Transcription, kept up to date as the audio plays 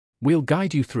We'll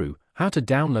guide you through how to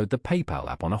download the PayPal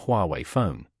app on a Huawei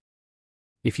phone.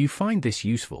 If you find this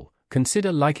useful,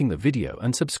 consider liking the video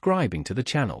and subscribing to the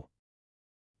channel.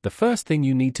 The first thing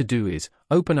you need to do is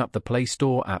open up the Play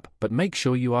Store app, but make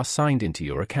sure you are signed into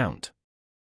your account.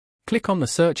 Click on the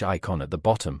search icon at the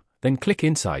bottom, then click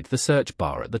inside the search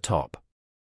bar at the top.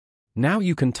 Now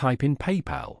you can type in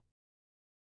PayPal.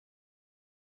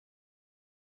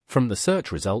 From the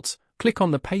search results, click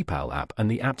on the PayPal app and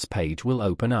the app's page will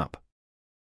open up.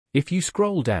 If you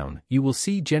scroll down, you will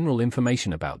see general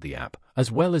information about the app,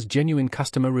 as well as genuine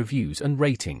customer reviews and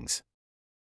ratings.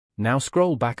 Now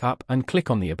scroll back up and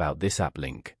click on the About This App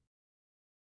link.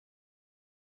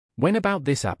 When About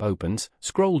This App opens,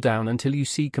 scroll down until you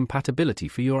see compatibility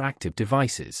for your active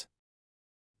devices.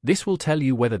 This will tell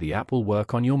you whether the app will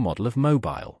work on your model of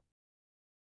mobile.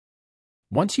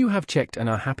 Once you have checked and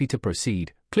are happy to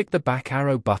proceed, click the back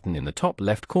arrow button in the top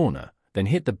left corner, then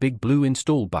hit the big blue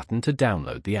Install button to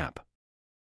download the app.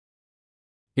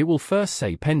 It will first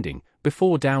say pending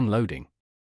before downloading.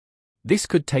 This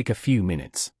could take a few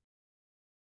minutes.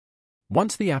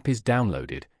 Once the app is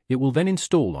downloaded, it will then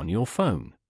install on your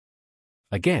phone.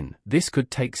 Again, this could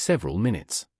take several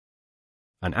minutes.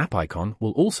 An app icon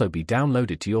will also be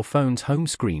downloaded to your phone's home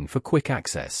screen for quick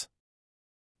access.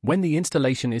 When the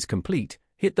installation is complete,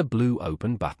 hit the blue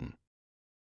Open button.